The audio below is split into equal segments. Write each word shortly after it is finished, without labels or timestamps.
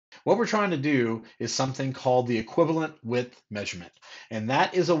What we're trying to do is something called the equivalent width measurement. And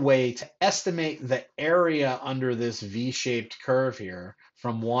that is a way to estimate the area under this V-shaped curve here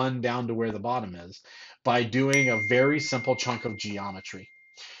from one down to where the bottom is by doing a very simple chunk of geometry.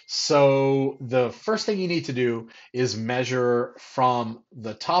 So the first thing you need to do is measure from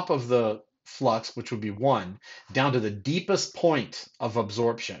the top of the flux, which would be 1, down to the deepest point of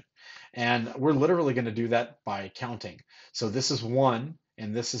absorption. And we're literally going to do that by counting. So this is 1,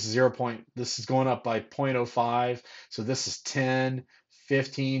 and this is 0. This is going up by 0.05. So this is 10,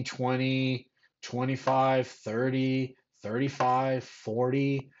 15, 20, 25, 30, 35,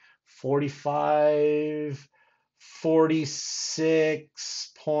 40, 45.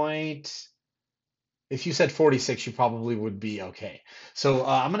 46 point. If you said 46, you probably would be okay. So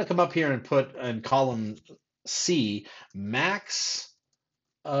I'm going to come up here and put in column C max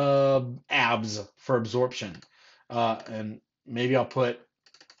abs for absorption. And maybe I'll put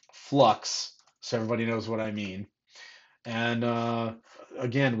flux so everybody knows what I mean. And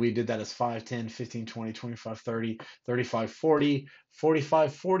again, we did that as 5, 10, 15, 20, 25, 30, 35, 40,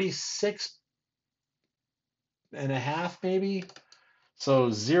 45, 46 and a half maybe.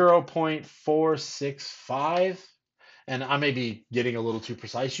 So 0.465. And I may be getting a little too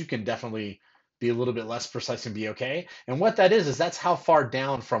precise. You can definitely be a little bit less precise and be okay. And what that is that's how far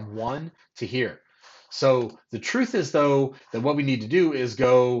down from 1 to here. So the truth is though that what we need to do is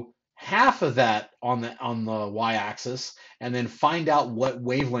go half of that on the y-axis and then find out what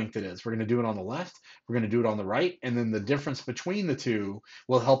wavelength it is. We're going to do it on the left, we're going to do it on the right, and then the difference between the two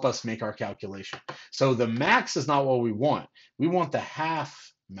will help us make our calculation. So the max is not what we want. We want the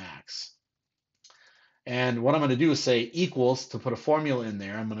half max. And what I'm going to do is say equals to put a formula in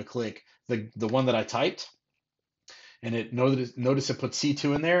there. I'm going to click the one that I typed, and notice it put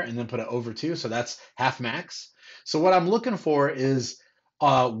C2 in there and then put it over 2. So that's half max. So what I'm looking for is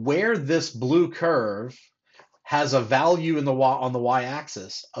where this blue curve has a value on the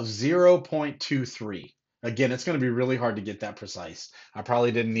y-axis of 0.23. Again, it's going to be really hard to get that precise. I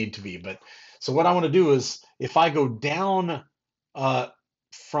probably didn't need to be, but so what I want to do is if I go down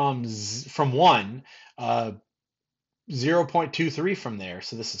from 1, 0.23 from there.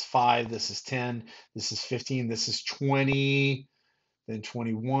 So this is 5, this is 10, this is 15, this is 20, then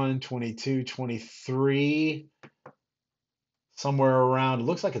 21, 22, 23. Somewhere around, it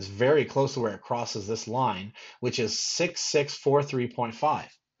looks like it's very close to where it crosses this line, which is 6643.5.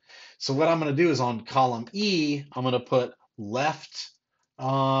 So what I'm going to do is on column E, I'm going to put left,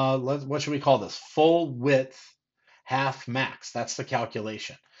 what should we call this? Full width, half max. That's the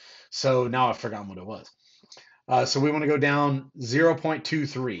calculation. So now I've forgotten what it was. So we want to go down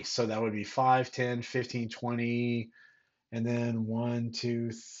 0.23. So that would be 5, 10, 15, 20, and then 1,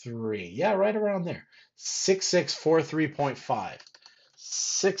 2, 3. Yeah, right around there. 6643.5.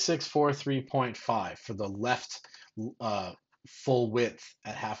 6643.5 for the left full width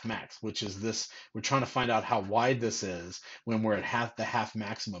at half max, which is this. We're trying to find out how wide this is when we're at the half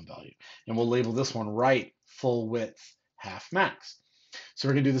maximum value. And we'll label this one right full width half max. So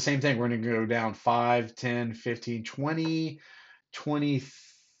we're going to do the same thing. We're going to go down 5, 10, 15, 20,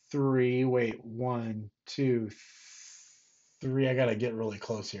 23. Wait, 1, 2, 3. I got to get really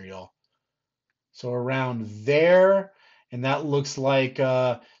close here, y'all. So around there, and that looks like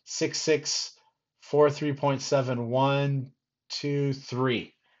 6643.71, 2,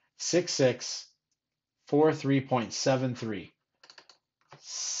 3. 6643.73.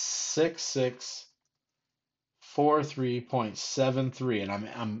 6643.73, and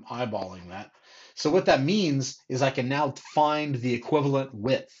I'm eyeballing that. So what that means is I can now find the equivalent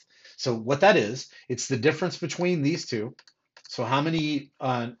width. So what that is, it's the difference between these two. So how many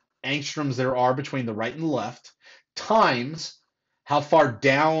angstroms there are between the right and the left, times how far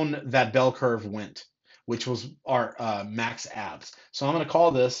down that bell curve went, which was our max abs. So I'm going to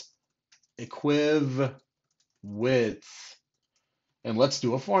call this equiv width. And let's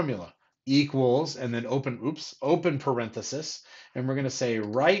do a formula. Equals, and then open parenthesis, and we're going to say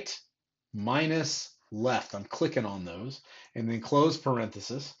right minus left. I'm clicking on those, and then close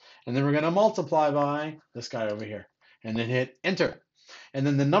parenthesis, and then we're going to multiply by this guy over here, and then hit enter. And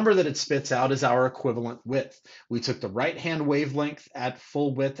then the number that it spits out is our equivalent width. We took the right-hand wavelength at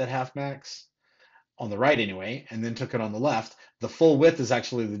full width at half max, on the right anyway, and then took it on the left. The full width is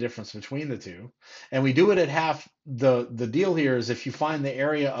actually the difference between the two. And we do it at half. The deal here is if you find the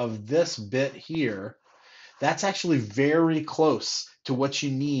area of this bit here, that's actually very close to what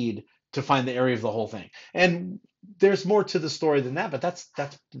you need to find the area of the whole thing. And there's more to the story than that, but that's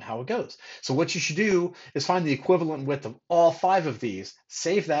how it goes. So what you should do is find the equivalent width of all 5 of these,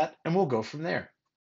 save that, and we'll go from there.